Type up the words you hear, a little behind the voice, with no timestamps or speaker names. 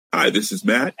Hi, this is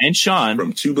Matt and Sean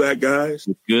from Two Black Guys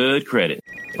with Good Credit.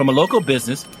 From a local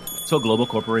business to a global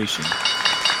corporation.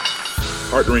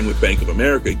 Partnering with Bank of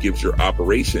America gives your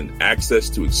operation access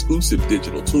to exclusive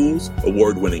digital tools,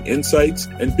 award-winning insights,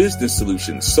 and business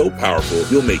solutions so powerful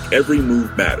you'll make every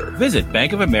move matter. Visit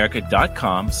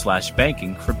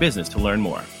bankofamerica.com/banking for business to learn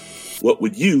more. What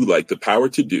would you like the power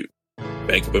to do?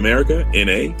 Bank of America,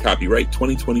 N.A., copyright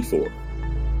 2024.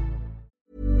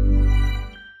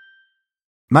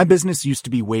 My business used to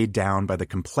be weighed down by the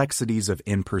complexities of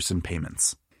in-person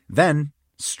payments. Then,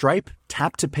 Stripe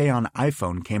Tap to Pay on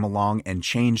iPhone came along and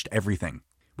changed everything.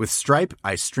 With Stripe,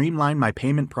 I streamlined my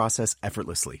payment process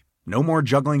effortlessly. No more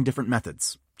juggling different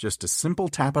methods. Just a simple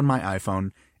tap on my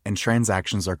iPhone and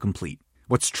transactions are complete.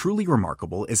 What's truly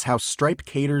remarkable is how Stripe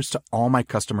caters to all my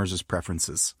customers'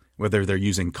 preferences. Whether they're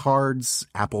using cards,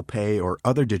 Apple Pay, or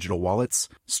other digital wallets,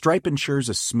 Stripe ensures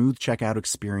a smooth checkout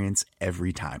experience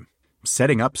every time.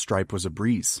 Setting up Stripe was a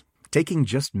breeze, taking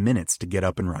just minutes to get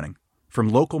up and running. From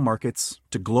local markets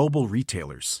to global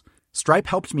retailers, Stripe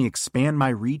helped me expand my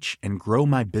reach and grow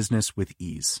my business with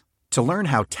ease. To learn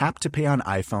how Tap to Pay on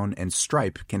iPhone and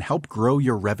Stripe can help grow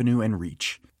your revenue and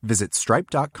reach, visit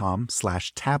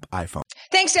stripe.com/tapiphone.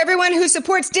 Thanks to everyone who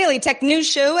supports Daily Tech News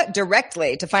Show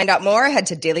directly. To find out more, head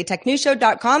to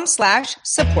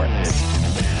dailytechnewsshow.com/support.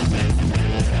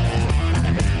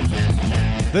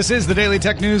 This is the Daily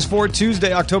Tech News for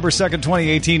Tuesday, October 2nd,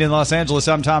 2018 in Los Angeles.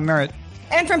 I'm Tom Merritt.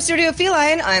 And from Studio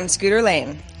Feline, I'm Scooter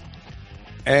Lane.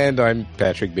 And I'm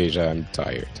Patrick Beja. I'm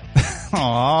tired.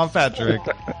 Aw, Patrick.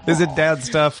 Is it dad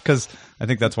stuff? Because I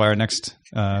think that's why our next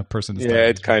person is tired. Yeah,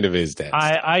 it kind of is dad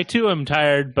stuff. I too am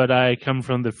tired, but I come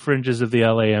from the fringes of the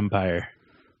LA Empire.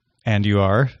 And you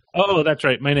are? Oh, that's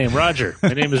right. My name, Roger.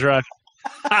 My name is Roger.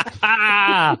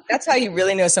 That's how you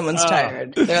really know someone's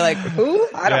tired. They're like, who?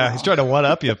 I don't know. He's trying to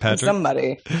one-up you, Patrick.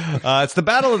 Somebody. It's the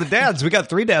Battle of the Dads. We got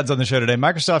 3 dads on the show today.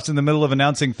 Microsoft's in the middle of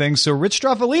announcing things, so Rich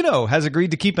Stroffolino has agreed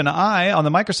to keep an eye on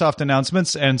the Microsoft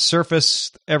announcements and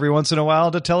surface every once in a while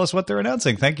to tell us what they're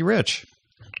announcing. Thank you, Rich.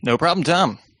 No problem,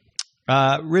 Tom.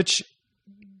 Rich,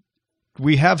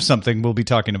 we have something we'll be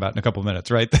talking about in a couple minutes,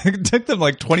 right? It took them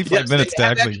like 25 minutes to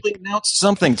actually announce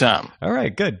something, Tom. All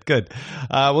right, good.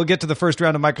 We'll get to the first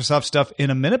round of Microsoft stuff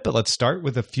in a minute, but let's start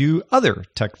with a few other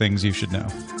tech things you should know.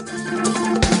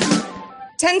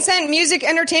 Tencent Music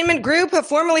Entertainment Group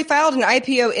formally filed an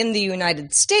IPO in the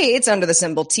United States under the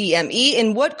symbol TME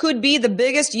in what could be the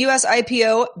biggest U.S.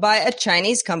 IPO by a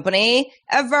Chinese company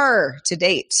ever to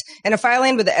date. In a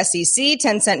filing with the SEC,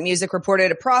 Tencent Music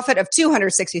reported a profit of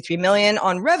 $263 million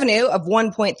on revenue of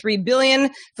 $1.3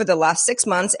 billion for the last 6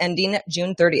 months ending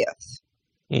June 30th.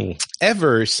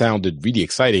 Ever sounded really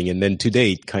exciting, and then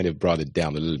today it kind of brought it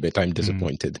down a little bit. I'm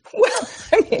disappointed. Well,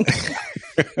 I mean,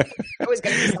 I was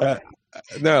going to do something.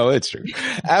 No, it's true.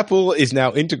 Apple is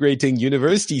now integrating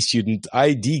university student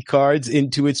ID cards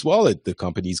into its wallet, the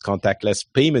company's contactless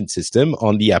payment system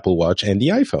on the Apple Watch and the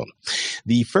iPhone.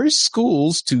 The first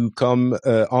schools to come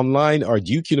online are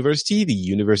Duke University, the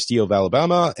University of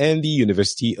Alabama, and the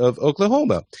University of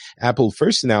Oklahoma. Apple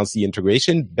first announced the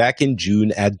integration back in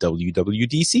June at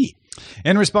WWDC.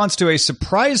 In response to a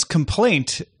surprise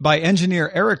complaint by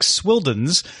engineer Eric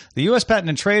Swildens, the U.S. Patent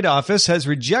and Trade Office has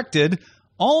rejected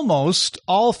almost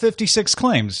all 56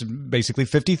 claims, basically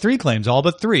 53 claims, all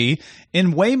but 3,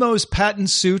 in Waymo's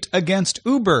patent suit against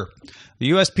Uber.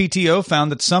 The USPTO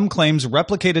found that some claims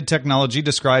replicated technology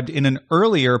described in an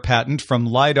earlier patent from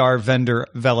LiDAR vendor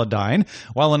Velodyne,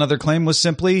 while another claim was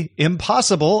simply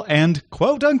impossible and,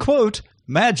 quote-unquote,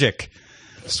 magic.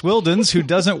 Swildens, who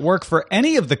doesn't work for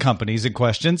any of the companies in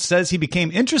question, says he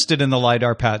became interested in the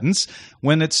LiDAR patents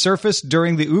when it surfaced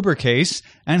during the Uber case,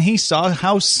 and he saw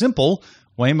how simple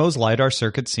Waymo's LiDAR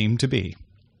circuit seemed to be.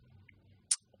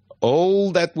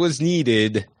 All that was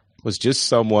needed was just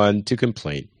someone to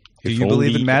complain. Do you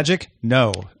believe in magic?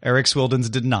 No. Eric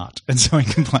Swildens did not, and so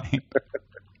he complained.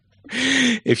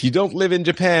 If you don't live in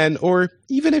Japan, or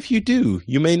even if you do,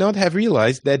 you may not have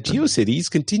realized that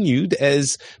GeoCities continued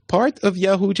as part of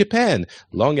Yahoo Japan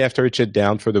long after it shut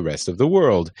down for the rest of the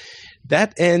world.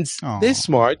 That ends this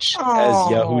March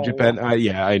as Yahoo Japan.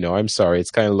 Yeah, I know. I'm sorry.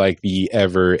 It's kind of like the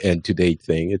ever and to date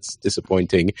thing. It's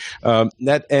disappointing.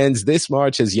 That ends this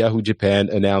March as Yahoo Japan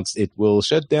announced it will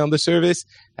shut down the service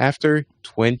after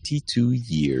 22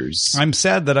 years. I'm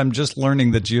sad that I'm just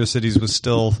learning that GeoCities was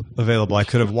still available. I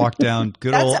could have walked down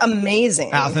good old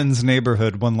amazing Athens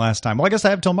neighborhood one last time. Well, I guess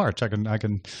I have till March. I can try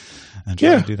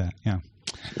to do that. Yeah.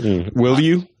 Will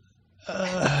you?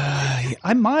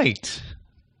 I might.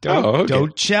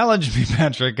 Don't challenge me,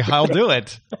 Patrick. I'll do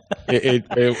it.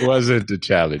 It wasn't a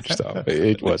challenge, Tom.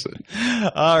 It wasn't.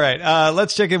 All right.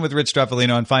 Let's check in with Rich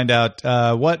Stroffolino and find out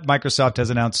what Microsoft has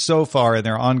announced so far in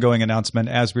their ongoing announcement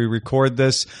as we record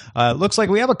this. Looks like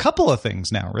we have a couple of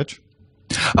things now, Rich.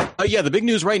 The big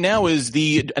news right now is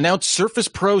the announced Surface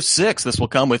Pro 6. This will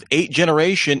come with 8th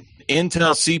generation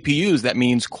Intel CPUs. That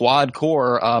means quad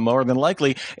core, more than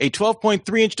likely, a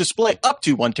 12.3-inch display, up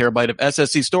to 1 terabyte of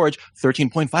SSD storage,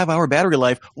 13.5-hour battery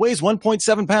life, weighs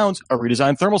 1.7 pounds, a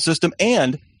redesigned thermal system,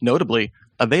 and, notably,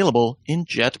 available in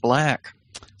jet black.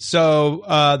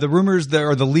 So the rumors there,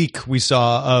 or the leak we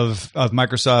saw of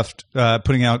Microsoft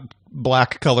putting out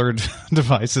black colored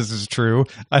devices is true.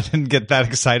 I didn't get that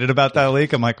excited about that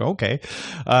leak. I'm like, okay.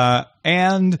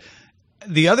 And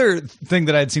the other thing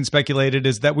that I'd seen speculated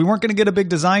is that we weren't going to get a big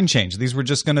design change. These were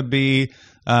just going to be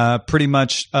pretty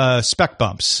much spec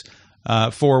bumps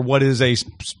for what is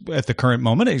at the current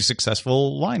moment, a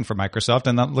successful line for Microsoft.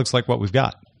 And that looks like what we've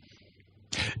got.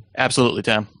 Absolutely,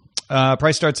 Tom.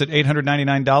 Price starts at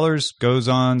 $899, goes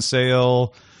on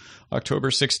sale October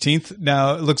 16th.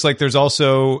 Now, it looks like there's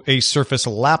also a Surface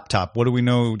laptop. What do we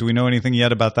know? Do we know anything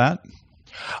yet about that?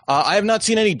 I have not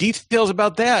seen any details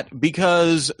about that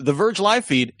because the Verge live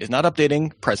feed is not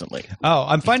updating presently. Oh,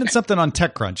 I'm finding something on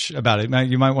TechCrunch about it.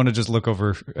 You might want to just look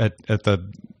over at the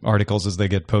articles as they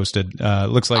get posted.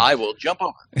 Looks like I will jump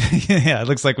over. Yeah, it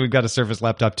looks like we've got a Surface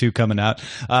Laptop 2 coming out.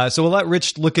 So we'll let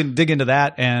Rich dig into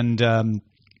that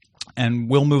and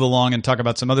we'll move along and talk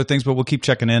about some other things, but we'll keep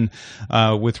checking in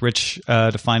with Rich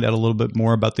to find out a little bit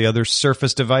more about the other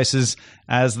Surface devices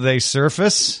as they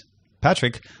surface.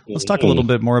 Patrick, let's talk a little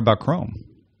bit more about Chrome.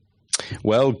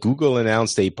 Well, Google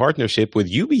announced a partnership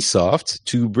with Ubisoft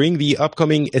to bring the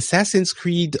upcoming Assassin's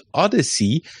Creed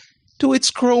Odyssey to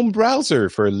its Chrome browser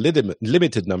for a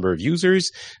limited number of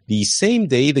users the same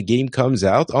day the game comes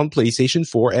out on PlayStation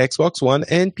 4, Xbox One,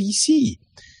 and PC.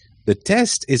 The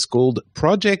test is called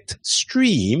Project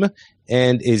Stream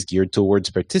and is geared towards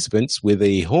participants with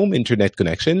a home internet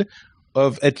connection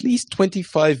of at least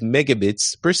 25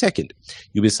 megabits per second.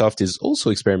 Ubisoft is also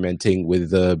experimenting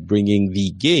with bringing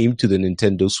the game to the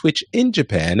Nintendo Switch in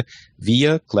Japan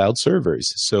via cloud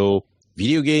servers. So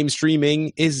video game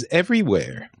streaming is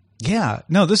everywhere. Yeah,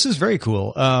 no, this is very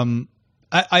cool.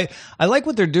 I like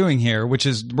what they're doing here, which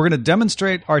is we're going to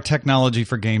demonstrate our technology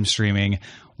for game streaming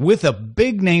with a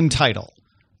big name title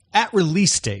at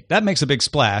release date. That makes a big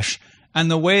splash. And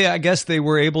the way I guess they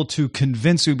were able to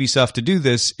convince Ubisoft to do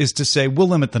this is to say, we'll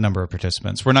limit the number of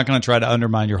participants. We're not going to try to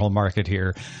undermine your whole market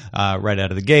here right out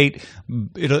of the gate.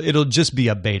 It'll just be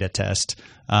a beta test.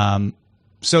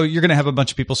 So you're going to have a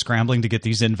bunch of people scrambling to get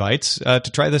these invites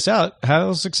to try this out.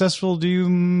 How successful do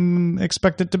you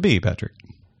expect it to be, Patrick?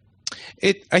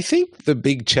 I think the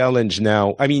big challenge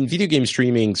now, I mean, video game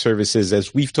streaming services,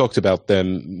 as we've talked about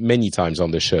them many times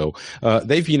on the show,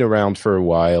 they've been around for a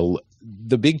while.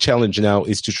 The big challenge now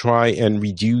is to try and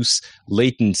reduce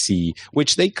latency,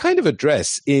 which they kind of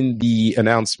address in the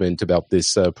announcement about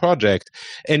this project.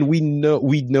 And we'd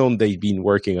known they've been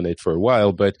working on it for a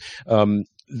while, but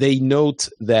they note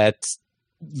that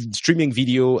streaming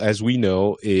video, as we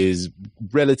know, is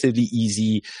relatively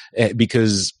easy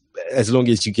because as long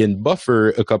as you can buffer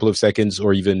a couple of seconds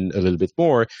or even a little bit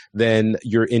more, then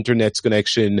your internet's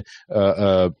connection,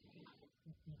 how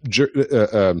do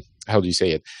you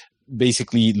say it?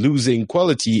 Basically, losing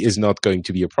quality is not going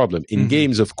to be a problem. In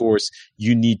games, of course,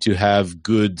 you need to have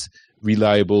good,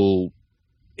 reliable,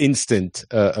 instant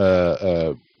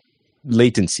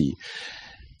latency.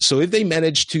 So if they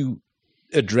manage to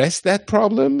address that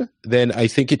problem, then I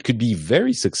think it could be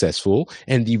very successful.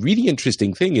 And the really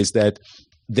interesting thing is that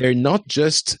they're not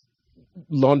just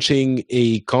launching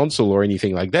a console or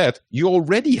anything like that. You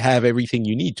already have everything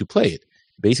you need to play it.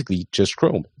 Basically, just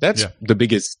Chrome. That's the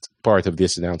biggest part of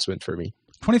this announcement for me.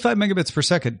 25 megabits per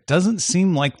second doesn't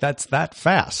seem like that's that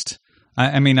fast.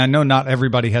 I mean, I know not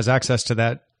everybody has access to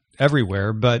that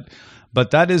everywhere, but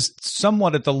that is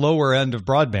somewhat at the lower end of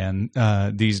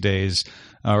broadband these days,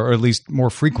 or at least more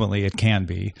frequently it can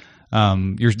be.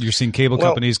 You're seeing cable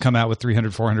companies come out with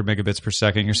 300, 400 megabits per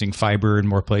second. You're seeing fiber in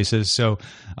more places. So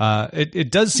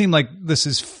it does seem like this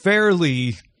is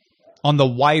fairly on the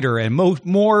wider end.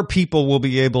 More people will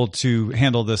be able to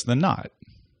handle this than not.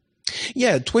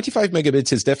 Yeah, 25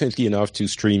 megabits is definitely enough to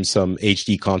stream some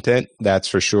HD content, that's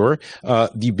for sure.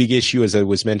 The big issue, as I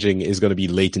was mentioning, is going to be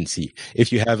latency.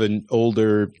 If you have an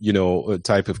older,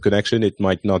 type of connection, it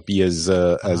might not be as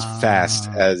fast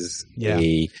as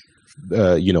a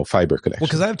fiber connection. Well,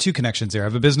 because I have two connections there. I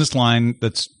have a business line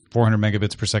that's 400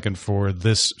 megabits per second for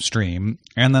this stream.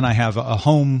 And then I have a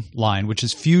home line, which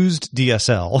is fused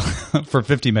DSL for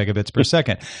 50 megabits per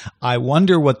second. I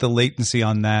wonder what the latency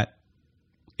on that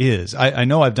is. I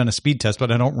know I've done a speed test,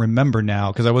 but I don't remember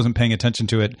now because I wasn't paying attention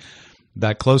to it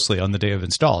that closely on the day of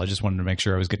install. I just wanted to make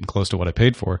sure I was getting close to what I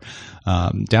paid for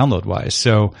download wise.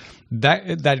 So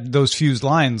that those fused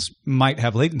lines might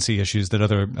have latency issues that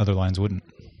other lines wouldn't.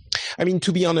 I mean,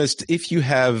 to be honest, if you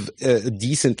have a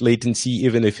decent latency,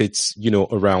 even if it's,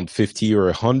 around 50 or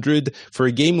 100 for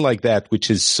a game like that,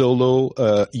 which is solo,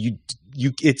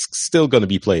 it's still going to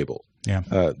be playable. Yeah.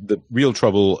 The real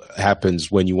trouble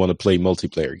happens when you want to play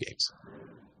multiplayer games.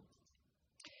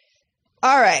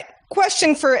 All right.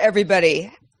 Question for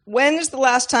everybody. When is the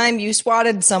last time you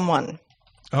swatted someone?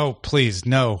 Oh, please,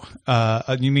 no.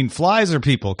 You mean flies or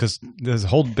people? Because there's a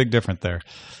whole big difference there.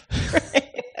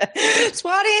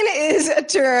 Swatting is a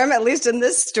term, at least in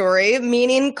this story,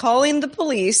 meaning calling the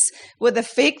police with a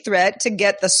fake threat to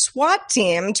get the SWAT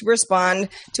team to respond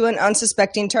to an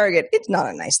unsuspecting target. It's not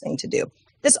a nice thing to do.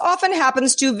 This often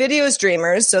happens to video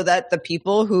streamers so that the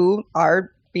people who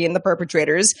are being the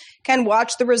perpetrators can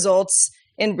watch the results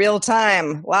in real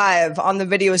time, live on the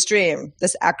video stream.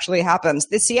 This actually happens.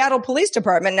 The Seattle Police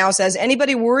Department now says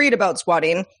anybody worried about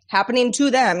swatting happening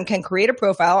to them can create a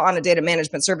profile on a data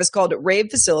management service called Rave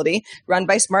Facility, run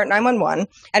by Smart 911,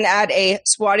 and add a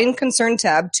swatting concern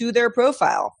tab to their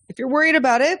profile. If you're worried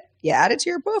about it, you add it to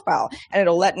your profile, and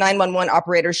it'll let 911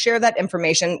 operators share that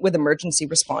information with emergency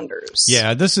responders.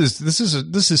 Yeah, this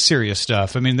is serious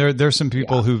stuff. I mean, there's some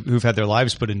people who've had their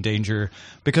lives put in danger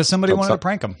because somebody wanted to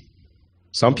prank them.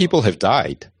 Some people have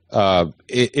died.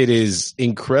 It is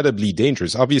incredibly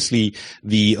dangerous. Obviously,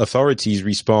 the authorities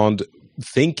respond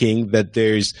thinking that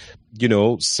there's,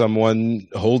 someone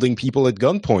holding people at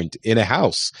gunpoint in a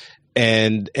house,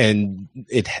 and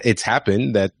it's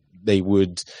happened that they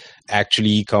would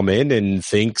actually come in and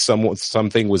think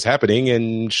something was happening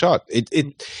and shot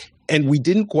it. And we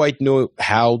didn't quite know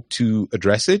how to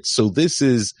address it. So this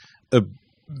is a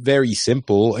very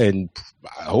simple and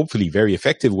hopefully very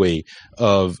effective way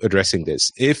of addressing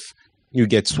this. If you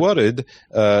get swatted,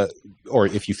 or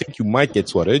if you think you might get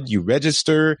swatted, you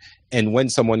register, and when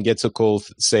someone gets a call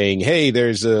saying, hey,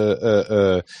 there's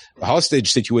a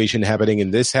hostage situation happening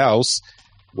in this house,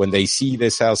 when they see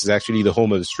this house is actually the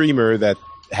home of the streamer that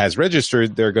has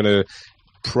registered, they're going to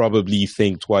probably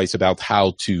think twice about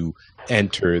how to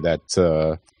enter that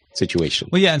situation.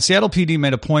 Well, yeah, and Seattle PD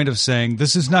made a point of saying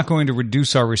this is not going to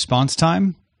reduce our response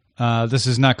time. This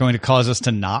is not going to cause us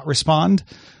to not respond.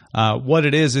 What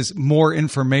it is more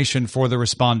information for the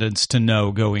respondents to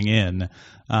know going in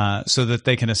so that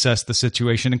they can assess the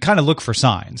situation and kind of look for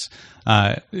signs.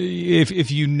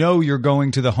 If you know you're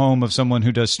going to the home of someone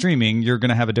who does streaming, you're going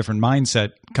to have a different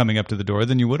mindset coming up to the door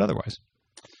than you would otherwise.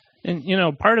 And,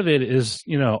 part of it is,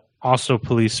 also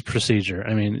police procedure.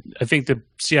 I mean, I think the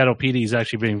Seattle PD is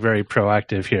actually being very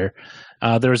proactive here.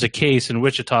 There was a case in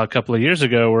Wichita a couple of years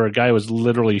ago where a guy was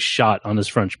literally shot on his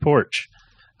front porch.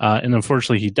 And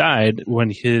unfortunately, he died when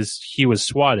he was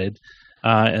swatted.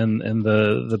 And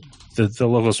the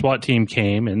local SWAT team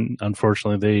came, and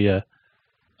unfortunately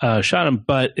they shot him.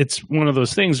 But it's one of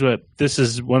those things where this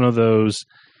is one of those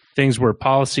things where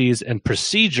policies and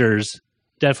procedures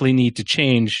definitely need to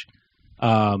change.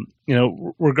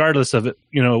 Regardless of it,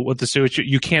 what the situation,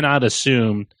 you cannot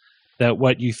assume that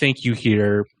what you think you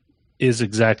hear is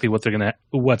exactly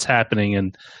what's happening.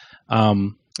 And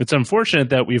it's unfortunate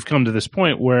that we've come to this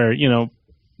point where,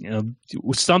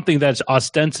 something that's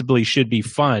ostensibly should be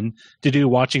fun to do,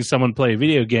 watching someone play a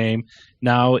video game,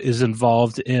 now is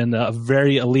involved in a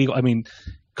very illegal. I mean,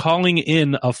 calling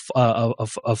in a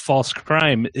false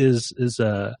crime is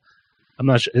a. I'm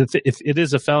not sure if it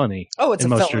is a felony. Oh, it's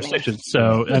in a most felony. jurisdictions.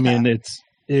 So I mean,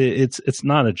 it's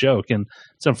not a joke, and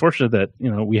it's unfortunate that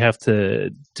we have to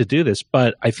do this.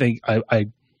 But I think I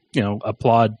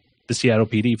applaud the Seattle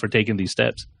PD for taking these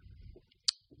steps.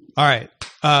 All right,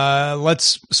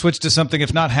 let's switch to something,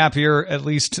 if not happier, at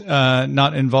least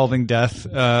not involving death.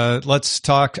 Let's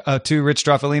talk to Rich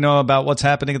Stroffolino about what's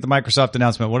happening at the Microsoft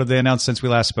announcement. What have they announced since we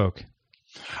last spoke?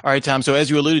 All right, Tom. So as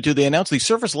you alluded to, they announced the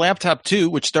Surface Laptop 2,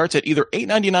 which starts at either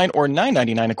 $899 or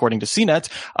 $999, according to CNET.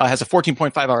 Has a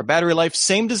 14.5-hour battery life,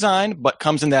 same design, but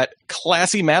comes in that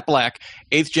classy matte black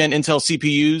 8th gen Intel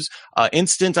CPUs,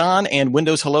 Instant On and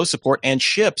Windows Hello support, and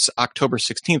ships October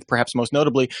 16th, perhaps most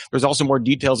notably. There's also more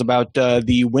details about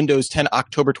the Windows 10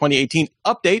 October 2018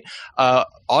 update.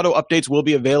 Auto updates will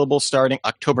be available starting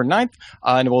October 9th,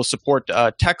 and it will support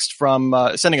text from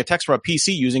sending a text from a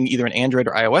PC using either an Android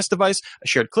or iOS device, a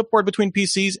shared clipboard between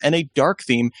PCs, and a dark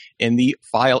theme in the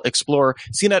File Explorer.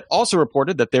 CNET also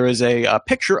reported that there is a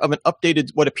picture of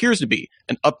what appears to be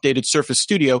an updated Surface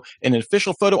Studio in an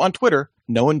official photo on Twitter.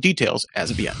 No one details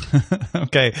as of yet.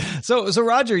 Okay. So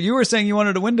Roger, you were saying you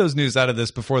wanted a Windows news out of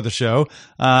this before the show.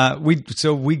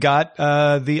 We got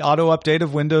the auto update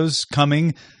of Windows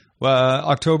coming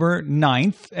October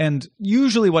 9th. And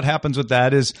usually what happens with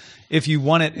that is if you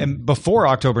want it before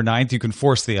October 9th, you can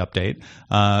force the update.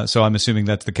 So I'm assuming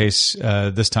that's the case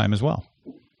this time as well.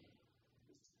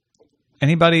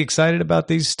 Anybody excited about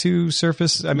these two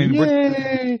Surface? I mean,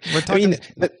 we're talking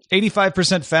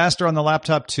 85% faster on the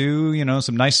laptop too. You know,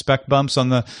 some nice spec bumps on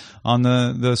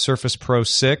the Surface Pro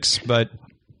 6. But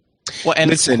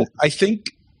listen, I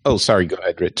think. Oh, sorry. Go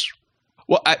ahead, Rich.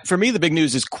 Well, for me, the big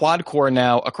news is quad core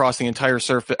now across the entire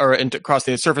Surface, or across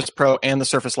the Surface Pro and the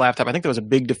Surface Laptop. I think there was a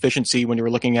big deficiency when you were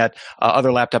looking at other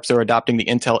laptops that were adopting the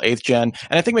Intel 8th gen,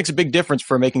 and I think it makes a big difference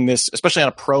for making this, especially on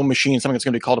a Pro machine, something that's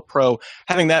going to be called a Pro.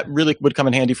 Having that really would come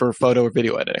in handy for photo or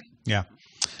video editing. Yeah,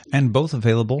 and both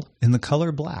available in the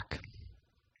color black.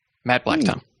 Matte black,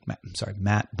 Tom.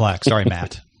 Matte black. Sorry,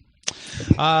 Matt.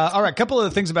 All right, a couple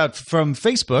of things from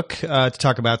Facebook to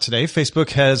talk about today. Facebook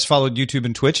has followed YouTube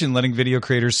and Twitch in letting video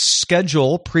creators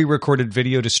schedule pre-recorded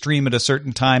video to stream at a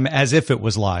certain time as if it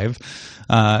was live.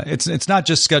 It's not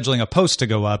just scheduling a post to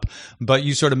go up, but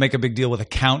you sort of make a big deal with a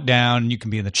countdown. You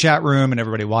can be in the chat room and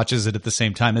everybody watches it at the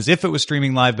same time as if it was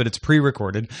streaming live, but it's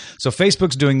pre-recorded. So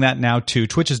Facebook's doing that now too.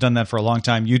 Twitch has done that for a long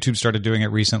time. YouTube started doing it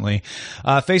recently.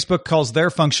 Facebook calls their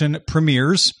function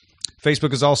Premieres.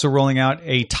 Facebook is also rolling out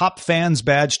a top fans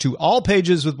badge to all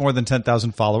pages with more than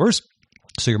 10,000 followers.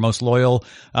 So your most loyal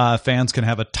fans can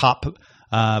have a top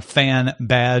fan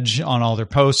badge on all their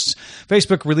posts.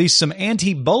 Facebook released some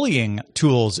anti-bullying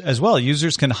tools as well.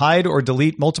 Users can hide or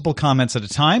delete multiple comments at a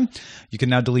time. You can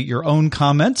now delete your own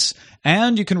comments,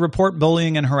 and you can report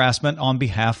bullying and harassment on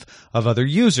behalf of other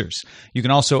users. You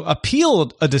can also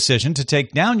appeal a decision to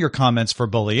take down your comments for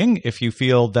bullying if you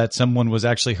feel that someone was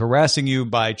actually harassing you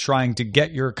by trying to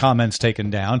get your comments taken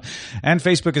down. And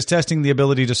Facebook is testing the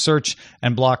ability to search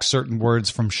and block certain words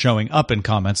from showing up in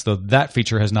comments, though that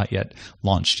feature has not yet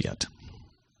launched yet.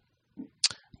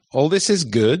 All this is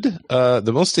good.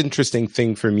 The most interesting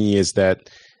thing for me is that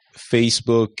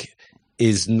Facebook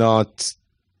is not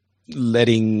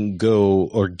letting go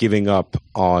or giving up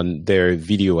on their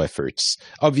video efforts.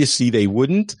 Obviously, they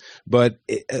wouldn't, but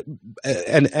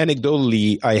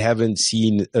anecdotally, I haven't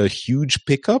seen a huge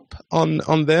pickup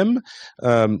on them,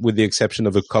 with the exception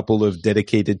of a couple of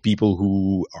dedicated people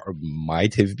who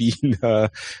might have been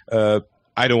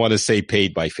I don't want to say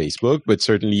paid by Facebook, but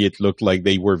certainly it looked like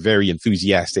they were very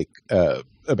enthusiastic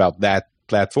about that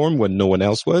platform when no one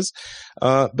else was.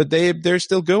 But they're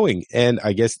still going, and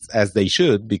I guess as they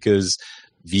should, because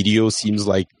video seems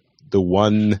like the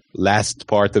one last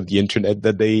part of the internet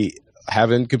that they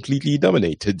haven't completely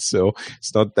dominated. So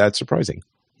it's not that surprising.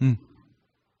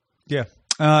 Yeah.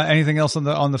 Anything else on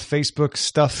the Facebook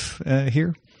stuff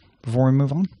here before we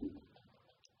move on?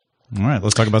 All right,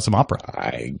 let's talk about some Opera.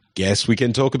 I guess we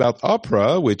can talk about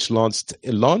Opera, which launched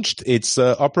its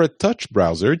Opera Touch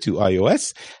browser to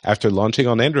iOS after launching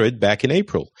on Android back in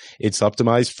April. It's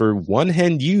optimized for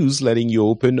one-hand use, letting you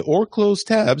open or close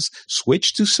tabs,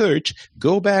 switch to search,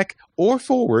 go back or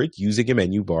forward using a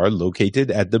menu bar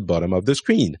located at the bottom of the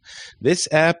screen. This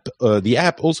app, the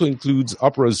app also includes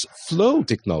Opera's Flow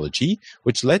technology,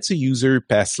 which lets a user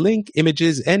pass link,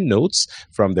 images, and notes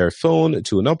from their phone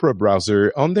to an Opera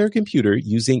browser on their computer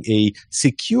using a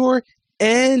secure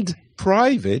and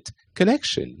private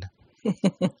connection. I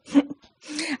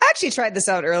actually tried this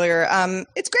out earlier.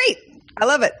 It's great. I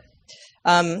love it.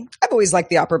 I've always liked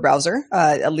the Opera browser,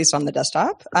 at least on the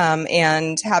desktop.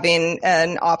 And having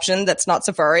an option that's not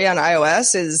Safari on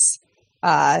iOS is,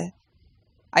 I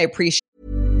appreciate.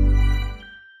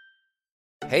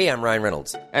 Hey, I'm Ryan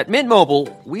Reynolds. At Mint Mobile,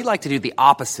 we like to do the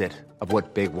opposite of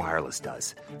what Big Wireless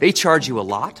does. They charge you a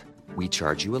lot. We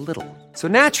charge you a little. So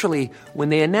naturally, when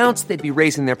they announced they'd be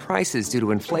raising their prices due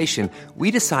to inflation,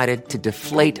 we decided to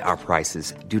deflate our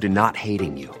prices due to not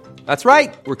hating you. That's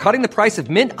right. We're cutting the price of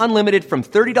Mint Unlimited from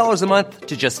 $30 a month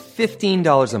to just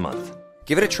 $15 a month.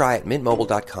 Give it a try at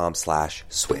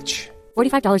mintmobile.com/switch.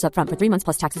 $45 up front for 3 months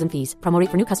plus taxes and fees. Promo rate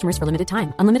for new customers for limited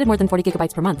time. Unlimited more than 40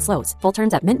 gigabytes per month slows. Full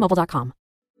terms at mintmobile.com.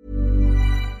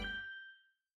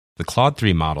 The Claude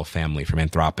 3 model family from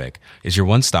Anthropic is your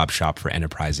one-stop shop for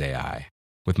enterprise AI.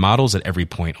 With models at every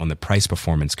point on the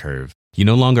price-performance curve, you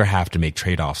no longer have to make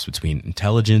trade-offs between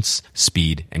intelligence,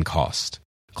 speed, and cost.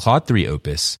 Claude 3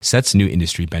 Opus sets new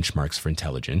industry benchmarks for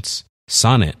intelligence.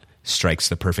 Sonnet strikes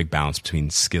the perfect balance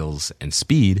between skills and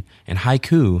speed. And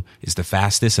Haiku is the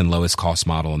fastest and lowest cost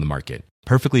model in the market,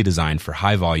 perfectly designed for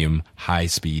high-volume,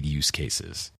 high-speed use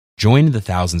cases. Join the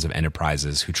thousands of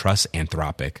enterprises who trust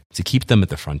Anthropic to keep them at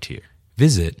the frontier.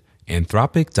 Visit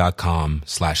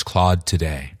anthropic.com/Claude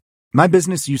today. My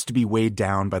business used to be weighed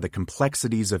down by the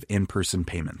complexities of in-person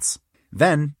payments.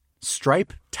 Then,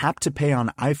 Stripe Tap to Pay on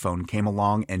iPhone came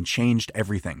along and changed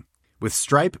everything. With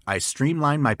Stripe, I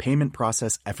streamlined my payment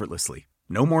process effortlessly.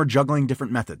 No more juggling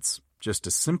different methods. Just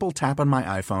a simple tap on my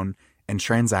iPhone and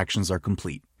transactions are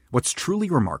complete. What's truly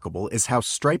remarkable is how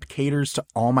Stripe caters to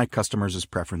all my customers'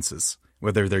 preferences.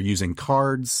 Whether they're using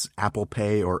cards, Apple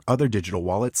Pay, or other digital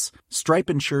wallets, Stripe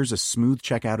ensures a smooth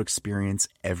checkout experience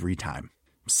every time.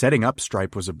 Setting up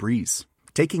Stripe was a breeze,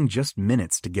 taking just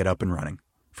minutes to get up and running.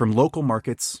 From local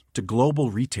markets to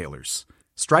global retailers,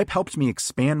 Stripe helped me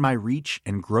expand my reach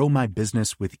and grow my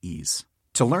business with ease.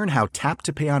 To learn how Tap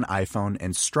to Pay on iPhone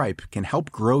and Stripe can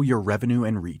help grow your revenue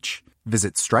and reach,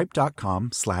 visit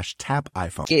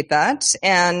stripe.com/tapiphone. Get that.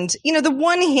 And, the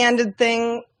one-handed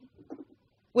thing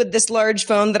with this large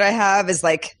phone that I have is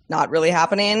not really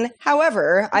happening.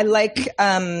 However, I like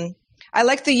the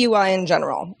UI in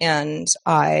general, and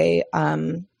I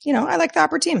like the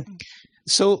Opera team.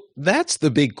 So that's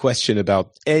the big question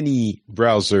about any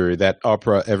browser that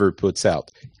Opera ever puts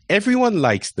out. Everyone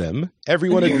likes them.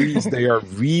 Everyone agrees they are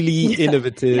really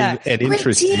innovative and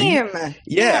interesting. Team.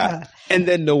 Yeah. And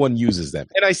then no one uses them.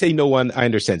 And I say no one, I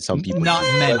understand some people. Not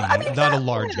many, not a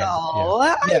large number.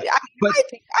 I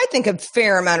think a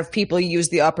fair amount of people use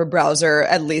the Opera browser,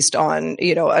 at least on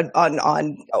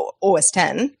OS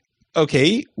 10.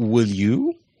 Okay, will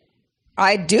you?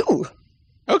 I do.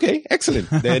 Okay, excellent.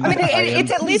 Then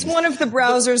it's at least one of the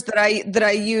browsers that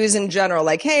I use in general.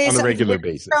 Like, hey, on a regular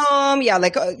basis. Chrome,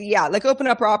 open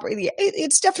up Opera.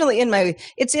 It's definitely in my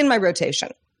rotation.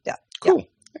 Yeah, cool,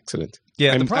 excellent.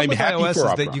 Yeah, the problem with iOS is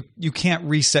that you can't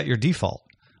reset your default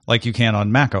like you can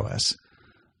on macOS.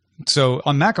 So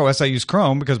on macOS, I use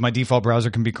Chrome because my default browser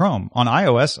can be Chrome. On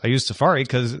iOS, I use Safari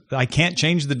because I can't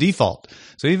change the default.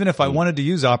 So even if I wanted to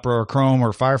use Opera or Chrome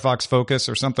or Firefox Focus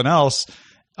or something else,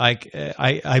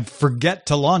 I forget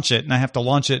to launch it, and I have to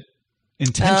launch it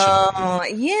intentionally.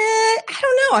 I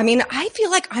don't know. I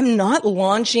feel like I'm not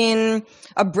launching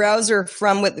a browser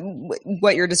from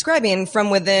what you're describing from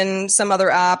within some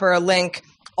other app or a link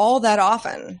all that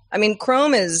often.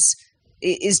 Chrome is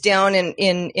down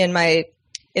in my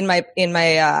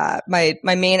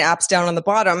main apps down on the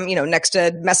bottom, next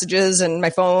to messages and my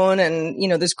phone, and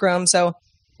there's Chrome. So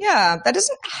yeah, that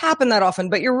doesn't happen that often.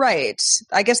 But you're right.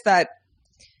 I guess that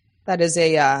is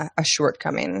a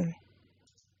shortcoming.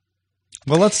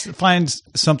 Well, let's find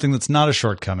something that's not a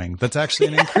shortcoming. That's actually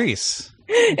an increase.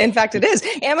 In fact, it is.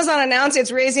 Amazon announced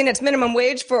it's raising its minimum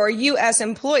wage for U.S.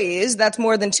 employees. That's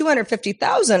more than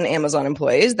 250,000 Amazon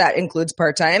employees. That includes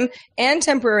part-time and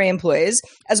temporary employees,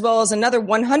 as well as another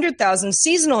 100,000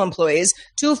 seasonal employees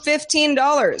to $15.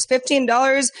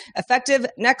 $15 effective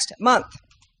next month.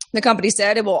 The company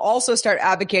said it will also start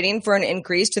advocating for an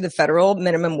increase to the federal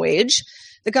minimum wage.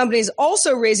 The company is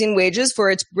also raising wages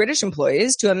for its British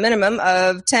employees to a minimum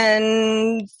of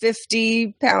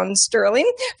 £10.50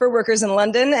 for workers in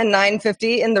London and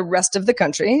 $9.50 in the rest of the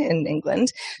country in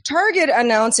England. Target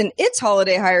announced in its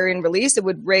holiday hiring release it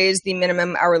would raise the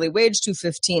minimum hourly wage to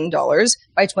 $15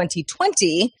 by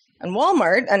 2020. And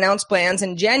Walmart announced plans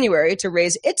in January to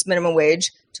raise its minimum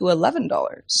wage to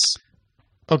 $11.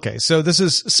 Okay, so this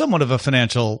is somewhat of a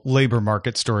financial labor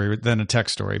market story than a tech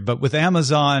story. But with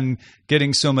Amazon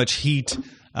getting so much heat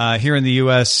here in the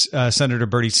U.S., Senator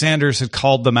Bernie Sanders had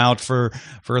called them out for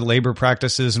labor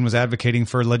practices and was advocating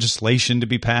for legislation to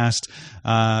be passed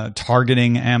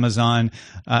targeting Amazon.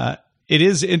 It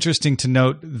is interesting to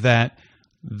note that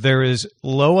there is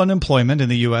low unemployment in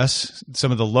the U.S.,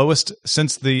 some of the lowest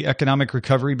since the economic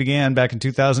recovery began back in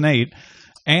 2008,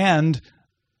 and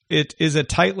it is a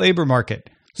tight labor market.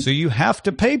 So you have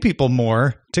to pay people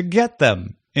more to get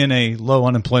them in a low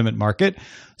unemployment market.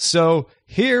 So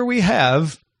here we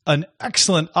have an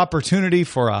excellent opportunity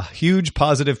for a huge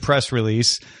positive press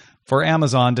release for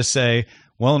Amazon to say,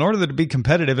 well, in order to be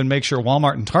competitive and make sure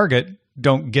Walmart and Target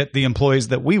don't get the employees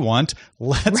that we want,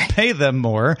 let's pay them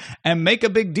more and make a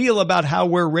big deal about how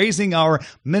we're raising our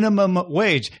minimum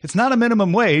wage. It's not a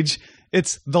minimum wage.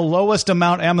 It's the lowest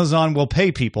amount Amazon will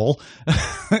pay people.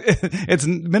 It's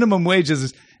minimum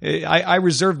wages. I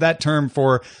reserve that term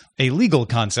for a legal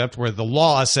concept where the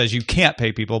law says you can't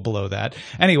pay people below that.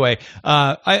 Anyway,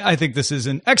 I think this is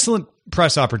an excellent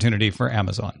press opportunity for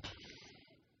Amazon.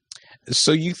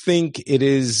 So you think it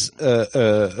is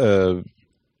a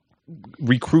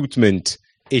recruitment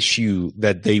issue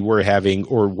that they were having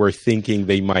or were thinking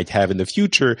they might have in the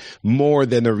future more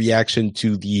than a reaction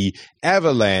to the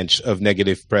avalanche of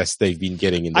negative press they've been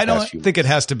getting in the past few I don't think it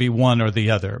has to be one or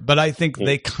the other, but I think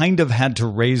they kind of had to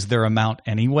raise their amount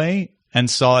anyway and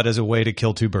saw it as a way to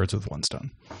kill two birds with one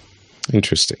stone.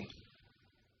 Interesting.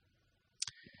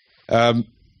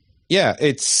 Yeah,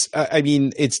 it's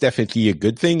definitely a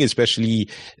good thing, especially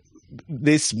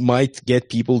this might get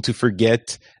people to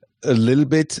forget a little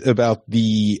bit about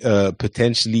the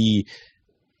potentially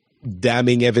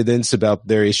damning evidence about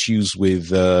their issues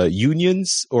with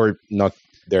unions, or not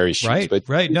their issues, but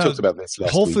we talked about this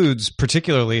last Whole week. Foods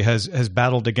particularly has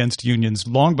battled against unions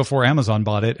long before Amazon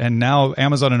bought it, and now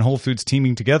Amazon and Whole Foods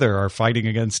teaming together are fighting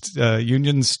against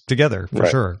unions together for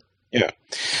sure. Yeah,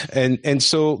 and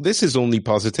so this is only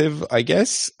positive, I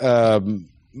guess.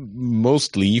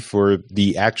 Mostly for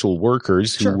the actual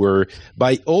workers who were,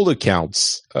 by all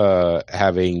accounts,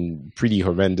 having pretty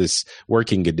horrendous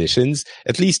working conditions.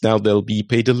 At least now they'll be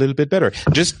paid a little bit better.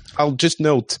 I'll just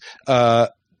note,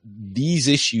 these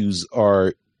issues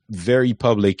are very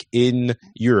public in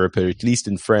Europe, or at least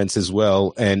in France as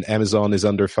well, and Amazon is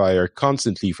under fire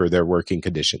constantly for their working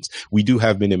conditions. We do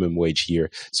have minimum wage here,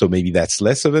 so maybe that's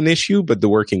less of an issue, but the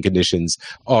working conditions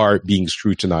are being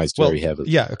scrutinized very heavily.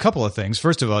 Yeah, a couple of things.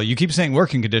 First of all, you keep saying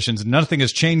working conditions. Nothing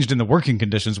has changed in the working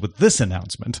conditions with this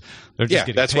announcement. They're just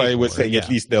getting that's paid why I was more. saying at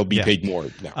least they'll be paid more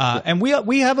now. And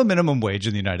we have a minimum wage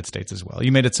in the United States as well.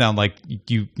 You made it sound like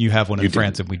you have one in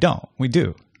France, and we don't. We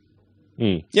do.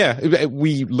 Yeah,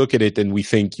 we look at it and we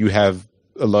think you have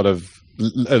a lot of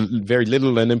very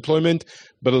little unemployment,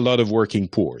 but a lot of working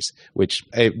poors, which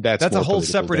that's a whole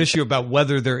separate issue about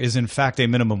whether there is in fact a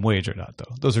minimum wage or not,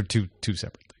 though. Those are two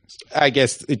separate things. I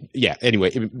guess,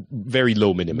 anyway, very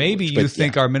low minimum Maybe wage, you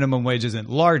think our minimum wage isn't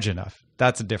large enough.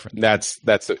 That's a different thing.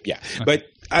 Okay. But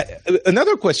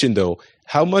another question, though,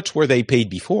 how much were they paid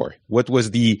before? What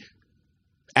was the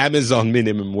Amazon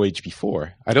minimum wage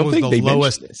before? I don't think they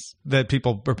lowest mentioned this. That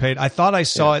people were paid. I thought I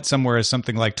saw it somewhere as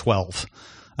something like $12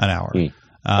 an hour.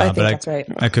 I think that's right.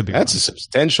 I could be. That's wrong. a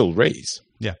substantial raise.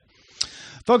 Yeah.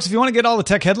 Folks, if you want to get all the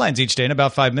tech headlines each day in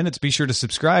about 5 minutes, be sure to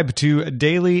subscribe to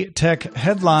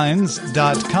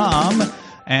dailytechheadlines.com.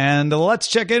 And let's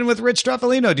check in with Rich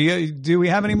Stroffolino. Do we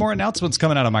have any more announcements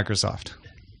coming out of Microsoft?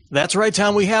 That's right,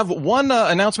 Tom. We have one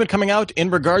announcement coming out in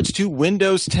regards to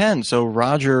Windows 10. So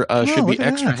Roger should be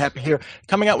extra happy here.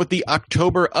 Coming out with the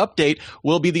October update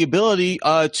will be the ability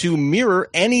to mirror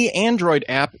any Android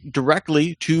app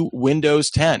directly to Windows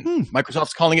 10.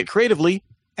 Microsoft's calling it creatively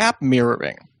app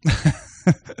mirroring.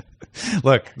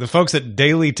 Look, the folks at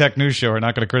Daily Tech News Show are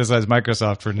not going to criticize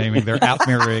Microsoft for naming their app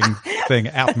mirroring thing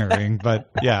app mirroring, but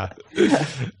yeah,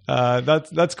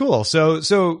 that's cool.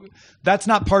 So that's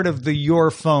not part of the Your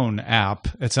Phone app.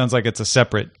 It sounds like it's a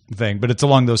separate thing, but it's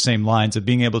along those same lines of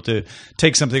being able to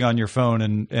take something on your phone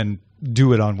and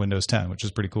do it on Windows 10, which is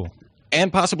pretty cool.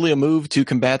 And possibly a move to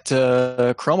combat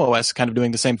Chrome OS kind of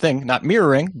doing the same thing, not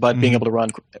mirroring, but being able to run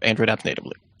Android apps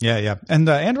natively. Yeah. And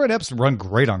Android apps run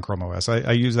great on Chrome OS.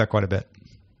 I use that quite a bit.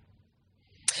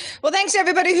 Well, thanks to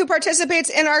everybody who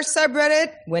participates in our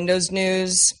subreddit, Windows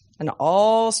News, and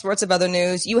all sorts of other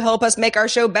news. You help us make our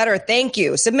show better. Thank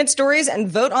you. Submit stories and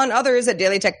vote on others at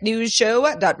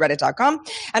dailytechnewsshow.reddit.com.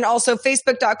 And also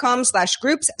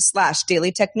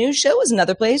facebook.com/groups/dailytechnewsshow is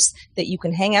another place that you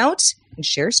can hang out and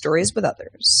share stories with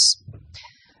others.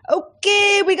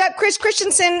 Okay, we got Chris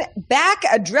Christensen back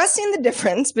addressing the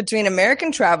difference between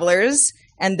American travelers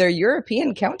and their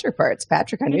European counterparts.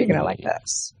 Patrick, I know you're going to like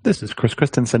this. This is Chris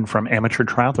Christensen from Amateur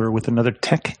Traveler with another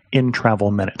Tech in Travel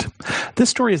Minute.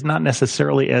 This story is not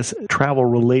necessarily as travel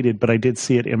related, but I did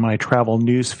see it in my travel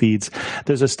news feeds.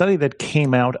 There's a study that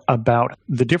came out about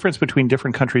the difference between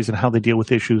different countries and how they deal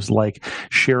with issues like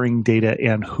sharing data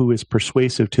and who is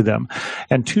persuasive to them.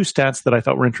 And two stats that I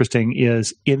thought were interesting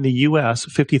is in the U.S.,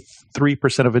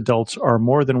 53% of adults are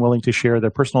more than willing to share their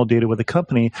personal data with a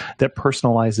company that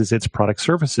personalizes its product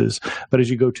services. But as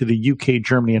you go to the UK,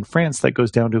 Germany, and France, that goes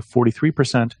down to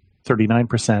 43%,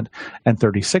 39%, and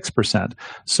 36%.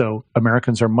 So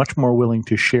Americans are much more willing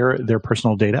to share their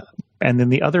personal data. And then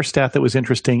the other stat that was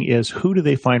interesting is who do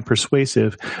they find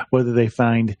persuasive, whether they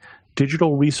find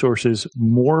digital resources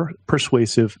more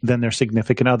persuasive than their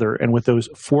significant other. And with those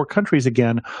 4 countries,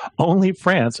 again, only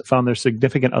France found their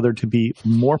significant other to be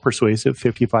more persuasive,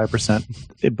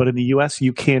 55%. But in the US,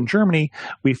 UK, and Germany,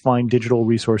 we find digital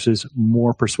resources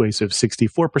more persuasive,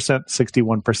 64%,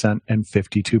 61%, and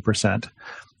 52%.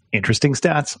 Interesting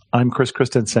stats. I'm Chris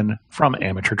Christensen from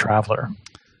Amateur Traveler.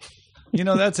 You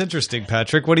know, that's interesting,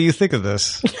 Patrick. What do you think of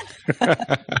this?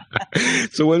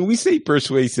 So when we say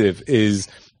persuasive, is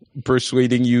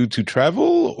persuading you to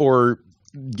travel or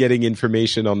getting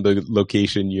information on the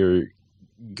location you're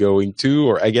going to?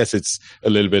 Or I guess it's a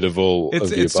little bit of all of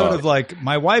the It's above. sort of like,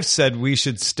 my wife said we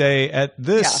should stay at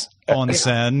this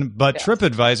onsen, but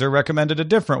TripAdvisor recommended a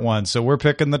different one, so we're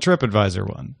picking the TripAdvisor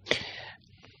one.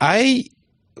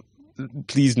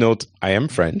 Please note, I am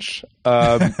French.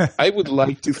 I would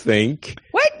like to think...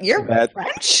 What? You're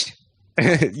French?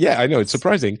 Yeah, I know. It's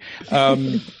surprising.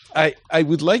 I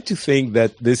would like to think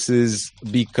that this is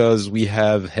because we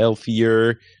have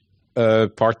healthier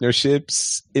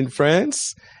partnerships in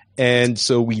France. And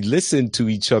so we listen to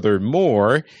each other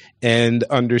more and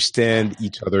understand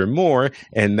each other more.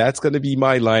 And that's going to be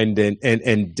my line.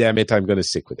 And damn it, I'm going to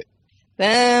stick with it.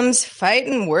 Them's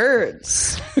fighting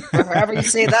words. Or however you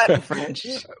say that in French.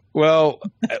 Well,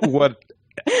 what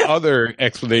other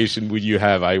explanation would you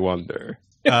have, I wonder?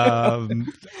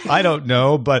 I don't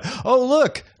know, but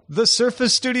look, the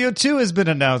Surface Studio 2 has been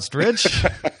announced, Rich.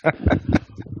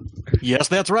 Yes,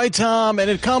 that's right, Tom. And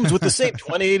it comes with the same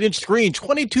 28-inch screen,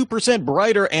 22%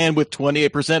 brighter, and with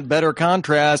 28% better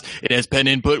contrast. It has pen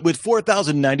input with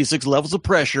 4,096 levels of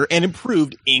pressure and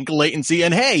improved ink latency.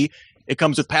 And hey, it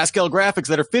comes with Pascal graphics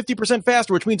that are 50%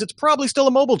 faster, which means it's probably still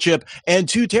a mobile chip, and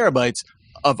 2 terabytes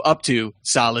of up to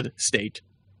solid-state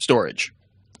storage.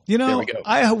 You know,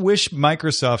 I wish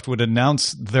Microsoft would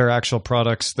announce their actual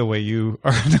products the way you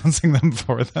are announcing them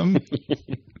for them.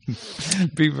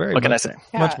 Be very. What can I say?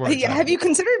 Much more. Have you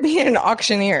considered being an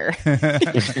auctioneer?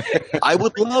 I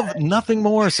would love nothing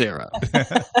more, Sarah.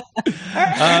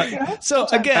 So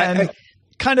again,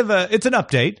 it's an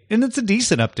update, and it's a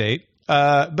decent update.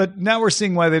 But now we're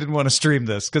seeing why they didn't want to stream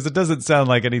this, because it doesn't sound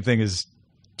like anything is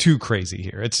too crazy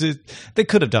here. They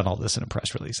could have done all this in a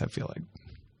press release, I feel like.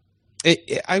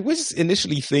 I was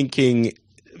initially thinking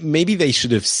maybe they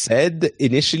should have said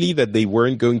initially that they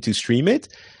weren't going to stream it,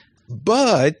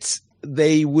 but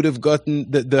they would have gotten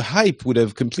the hype would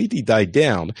have completely died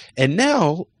down. And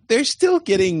now they're still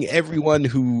getting everyone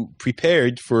who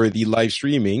prepared for the live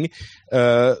streaming,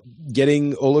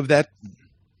 getting all of that,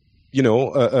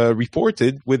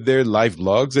 reported with their live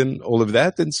blogs and all of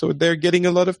that. And so they're getting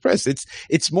a lot of press.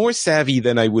 It's more savvy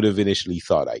than I would have initially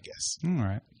thought, I guess. All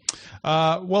right.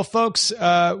 Well, folks,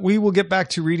 we will get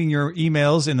back to reading your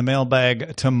emails in the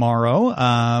mailbag tomorrow.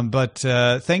 But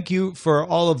thank you for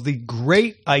all of the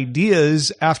great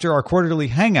ideas after our quarterly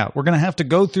hangout. We're going to have to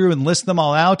go through and list them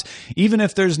all out. Even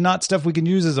if there's not stuff we can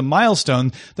use as a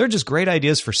milestone, they're just great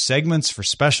ideas for segments, for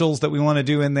specials that we want to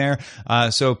do in there.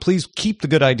 So please keep the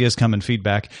good ideas coming.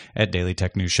 Feedback at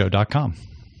dailytechnewsshow.com.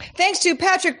 Thanks to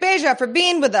Patrick Beja for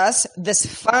being with us this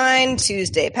fine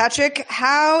Tuesday. Patrick,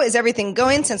 how is everything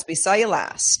going since we saw you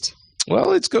last?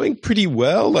 Well, it's going pretty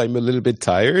well. I'm a little bit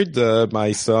tired.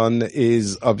 My son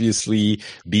is obviously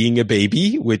being a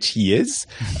baby, which he is.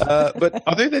 But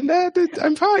other than that,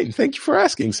 I'm fine. Thank you for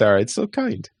asking, Sarah. It's so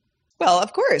kind. Well,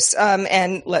 of course.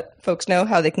 And let folks know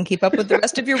how they can keep up with the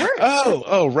rest of your work.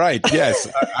 Oh, right. Yes,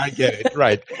 I get it.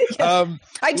 Right.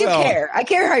 I do care. I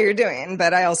care how you're doing,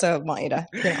 but I also want you to.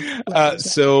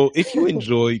 So if you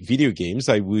enjoy video games,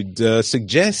 I would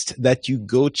suggest that you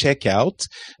go check out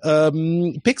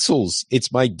Pixels.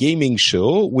 It's my gaming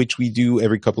show, which we do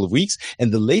every couple of weeks.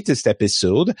 And the latest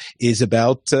episode is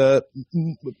about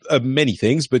many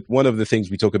things, but one of the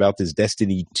things we talk about is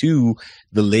Destiny 2,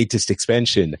 the latest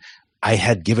expansion. I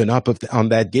had given up on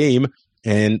that game,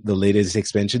 and the latest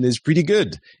expansion is pretty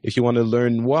good. If you want to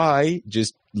learn why,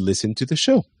 just listen to the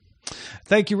show.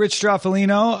 Thank you, Rich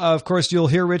Straffolino. Of course, you'll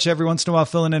hear Rich every once in a while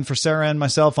filling in for Sarah and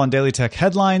myself on Daily Tech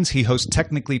Headlines. He hosts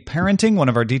Technically Parenting, one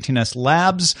of our DTNS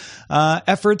Labs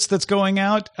efforts that's going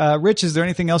out. Rich, is there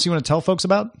anything else you want to tell folks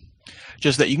about?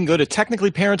 Just that you can go to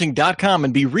technicallyparenting.com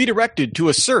and be redirected to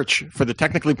a search for the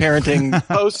Technically Parenting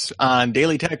posts on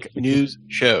Daily Tech News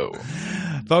Show.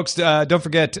 Folks, don't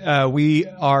forget, we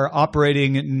are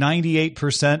operating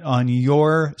 98% on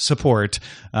your support.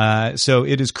 So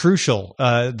it is crucial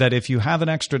that if you have an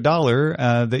extra dollar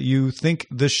that you think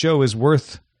this show is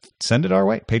worth, send it our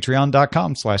way.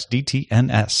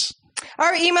 Patreon.com/DTNS.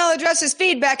 Our email address is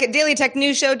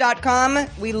feedback@dailytechnewsshow.com.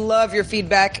 We love your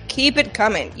feedback. Keep it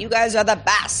coming. You guys are the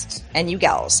best. And you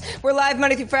gals. We're live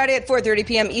Monday through Friday at 4:30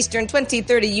 p.m. Eastern,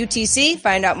 2030 UTC.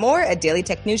 Find out more at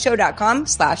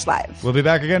dailytechnewsshow.com/live. We'll be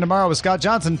back again tomorrow with Scott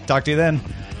Johnson. Talk to you then.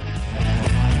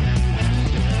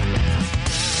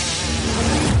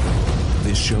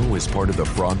 This show is part of the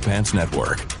Frog Pants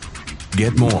Network.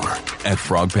 Get more at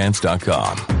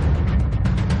frogpants.com.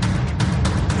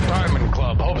 Diamond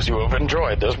Club hopes you have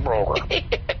enjoyed this program.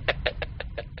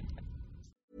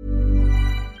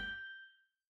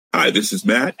 Hi, this is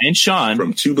Matt and Sean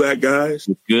from Two Black Guys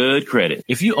with Good Credit.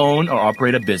 If you own or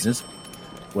operate a business,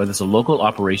 whether it's a local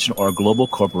operation or a global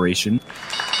corporation,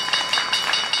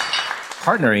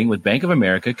 partnering with Bank of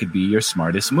America could be your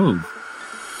smartest move.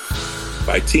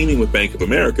 By teaming with Bank of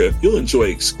America, you'll enjoy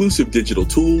exclusive digital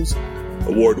tools,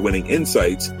 award-winning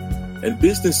insights, and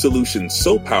business solutions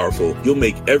so powerful you'll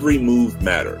make every move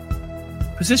matter.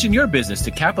 Position your business to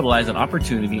capitalize on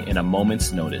opportunity in a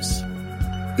moment's notice.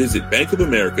 Visit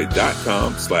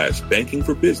bankofamerica.com/banking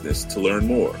for business to learn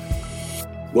more.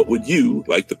 What would you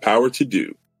like the power to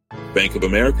do? Bank of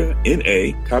America,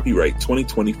 N.A., copyright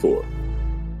 2024.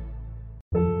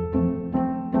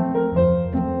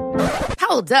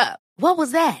 Hold up. What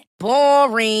was that?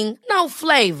 Boring. No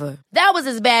flavor. That was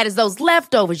as bad as those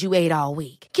leftovers you ate all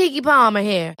week. Keke Palmer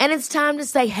here, and it's time to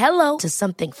say hello to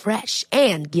something fresh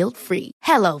and guilt-free.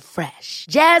 Hello Fresh.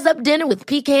 Jazz up dinner with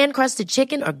pecan-crusted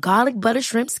chicken or garlic butter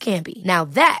shrimp scampi. Now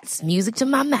that's music to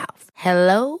my mouth.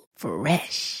 Hello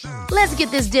Fresh. Let's get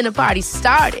this dinner party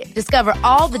started. Discover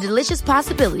all the delicious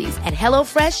possibilities at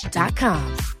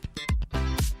HelloFresh.com.